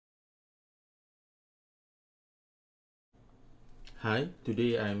Hi,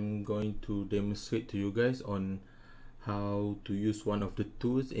 today I'm going to demonstrate to you guys on how to use one of the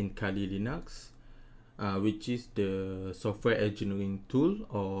tools in Kali Linux, which is the software engineering tool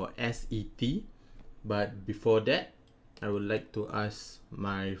or SET. But before that, I would like to ask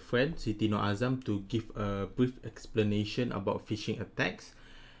my friend Siti Nur Azam to give a brief explanation about phishing attacks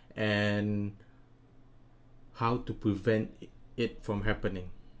and how to prevent it from happening.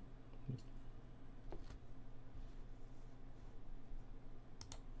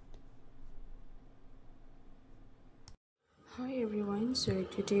 Hi everyone, so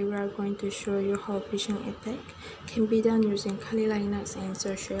today we are going to show you how phishing attack can be done using Kali Linux and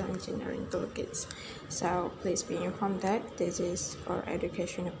social engineering toolkits. So please be informed that this is for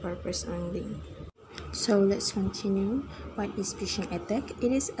educational purpose only. So let's continue. What is phishing attack?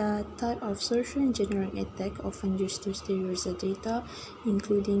 It is a type of social engineering attack often used to steal user data,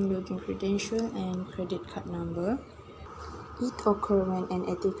 including login credential and credit card number. It occurs when an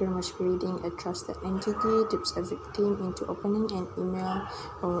attacker masquerading a trusted entity dupes a victim into opening an email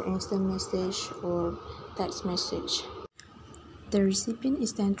or instant message or text message. The recipient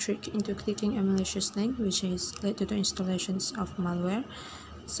is then tricked into clicking a malicious link, which is led to the installations of malware,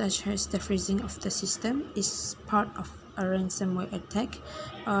 such as the freezing of the system, is part of a ransomware attack,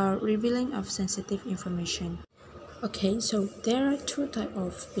 or revealing of sensitive information. Okay, so there are two types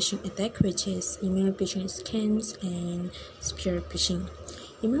of phishing attack, which is email phishing scams and spear phishing.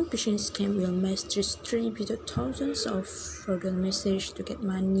 Email phishing scam will mass distribute thousands of fraudulent messages to get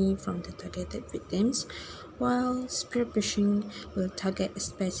money from the targeted victims, while spear phishing will target a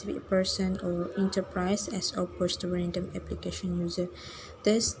specific person or enterprise as opposed to random application user.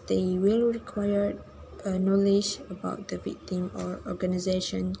 Thus, they will require knowledge about the victim or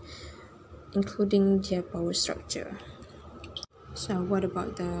organization, including their power structure. So what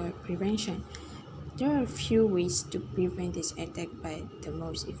about the prevention? There are a few ways to prevent this attack, but the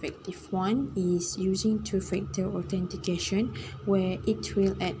most effective one is using two-factor authentication, where it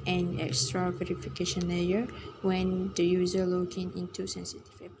will add an extra verification layer when the user logs into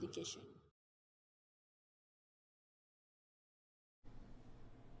sensitive application.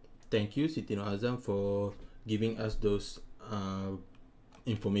 Thank you, Siti Nur Azam, for giving us those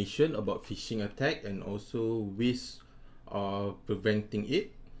information about phishing attack and also ways of preventing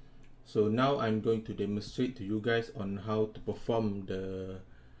it. So now I'm going to demonstrate to you guys on how to perform the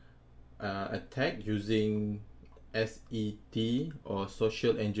attack using SET or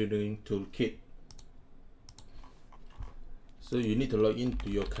Social Engineering Toolkit. So you need to log in to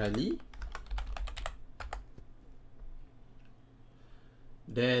your Kali.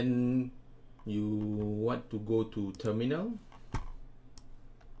 Then you want to go to terminal.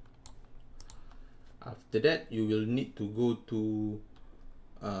 After that, you will need to go to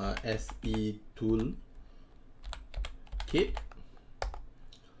SE tool kit.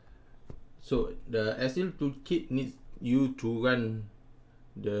 So the SE toolkit needs you to run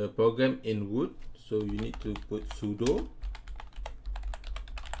the program in root. So you need to put sudo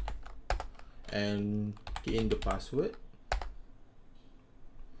and key in the password.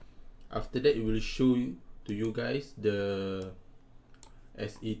 After that, it will show you to you guys the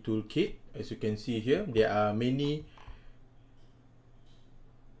SE toolkit. As you can see here, there are many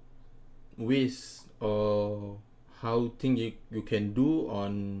ways or how things you can do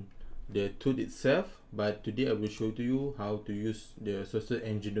on the tool itself, but today I will show to you how to use the social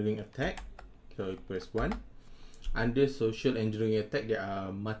engineering attack. So press 1. Under social engineering attack, there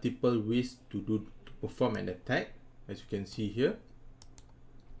are multiple ways to perform an attack, as you can see here,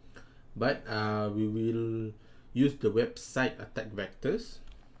 but we will use the website attack vectors.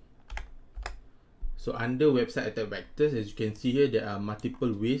 So under website attack vectors, as you can see here, there are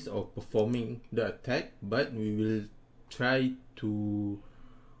multiple ways of performing the attack, but we will try to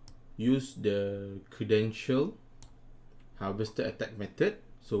use the credential harvester attack method.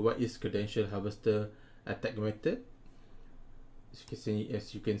 So what is credential harvester attack method?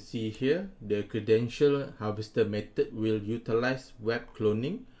 As you can see here, the credential harvester method will utilize web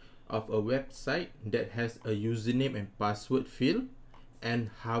cloning of a website that has a username and password field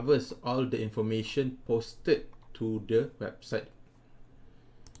and harvest all the information posted to the website.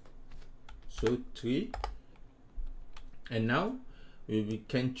 So 3, and now we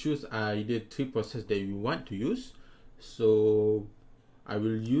can choose either 3 processes that we want to use. So I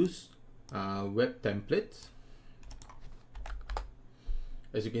will use web templates.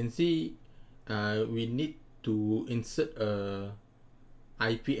 As you can see, we need to insert a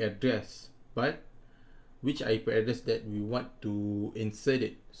IP address, but which IP address that we want to insert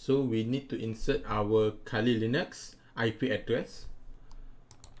it. So we need to insert our Kali Linux IP address.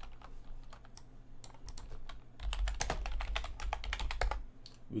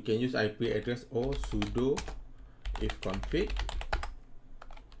 we can use IP address or sudo ifconfig.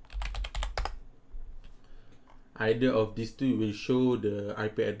 Either of these two will show the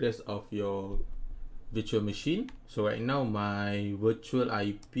IP address of your virtual machine. So right now my virtual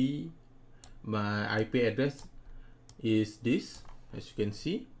IP, my IP address is this, as you can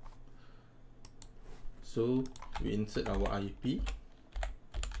see. So we insert our IP.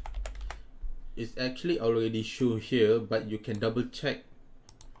 It's actually already shown here, but you can double check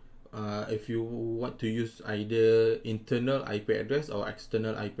if you want to use either internal IP address or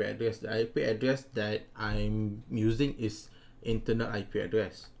external IP address. The IP address that I'm using is internal IP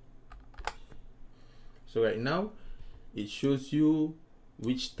address. So right now it shows you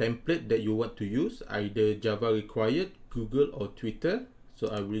which template that you want to use, either Java required, Google, or Twitter. So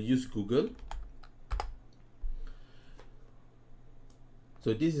I will use Google.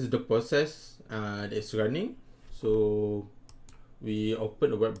 So this is the process that's running. So we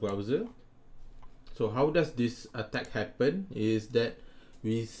open a web browser. So how does this attack happen is that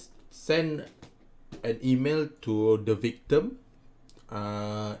we send an email to the victim.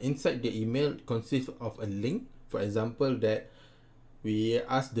 Inside the email consists of a link. For example, that we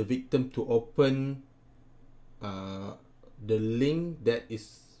ask the victim to open the link that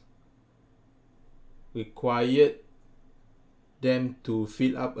is required them to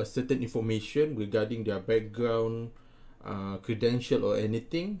fill up a certain information regarding their background, credential, or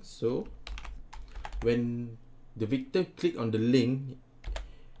anything. So when the victim click on the link,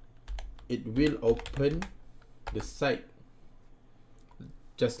 it will open the site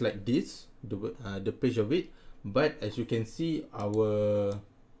just like this, the page of it. But as you can see, our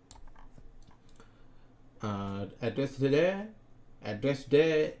address there,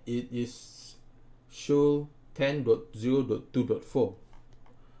 it is show 10.0.2.4.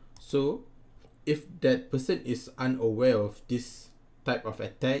 So if that person is unaware of this type of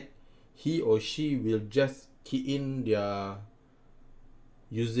attack, he or she will just key in their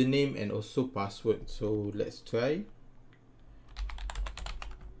username and also password. So let's try.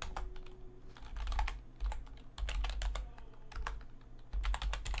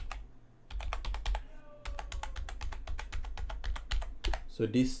 So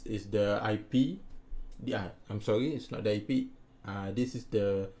this is the IP. I'm sorry, it's not the IP. This is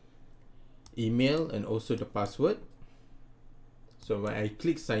the email and also the password. So when I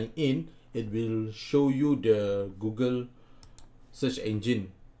click sign in, it will show you the Google search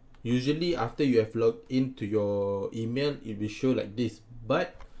engine. Usually after you have logged into your email, it will show like this.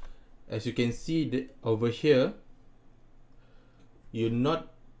 But as you can see over here, you're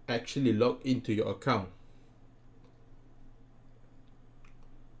not actually logged into your account.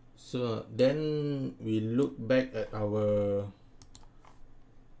 So then we look back at our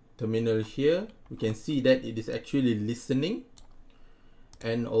terminal here. We can see that it is actually listening,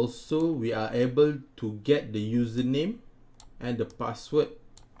 and also we are able to get the username and the password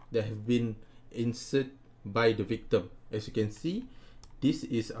that have been inserted by the victim. As you can see, this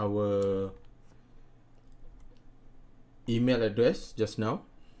is our email address just now,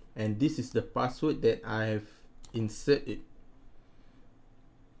 and this is the password that I have inserted.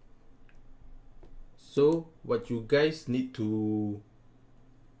 So what you guys need to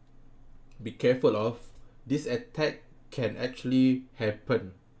be careful of, this attack can actually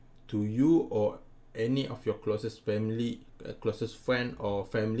happen to you or any of your closest family, closest friend or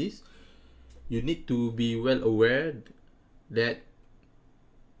families. You need to be well aware that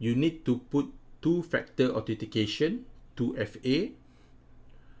you need to put two-factor authentication, 2FA,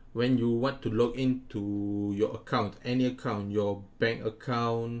 when you want to log into your account, any account, your bank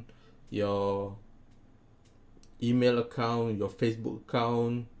account, your email account, your Facebook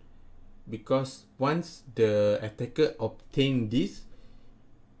account, because once the attacker obtain this,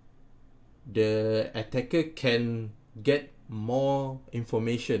 the attacker can get more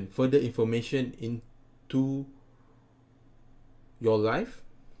information, further information into your life,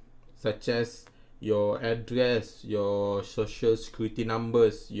 such as your address, your social security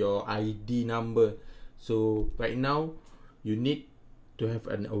numbers, your ID number. So right now you need to have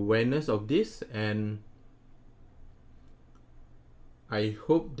an awareness of this, and I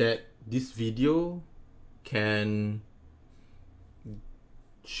hope that this video can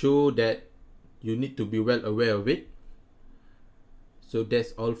show that you need to be well aware of it. So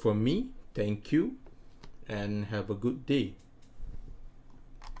that's all from me. Thank you and have a good day.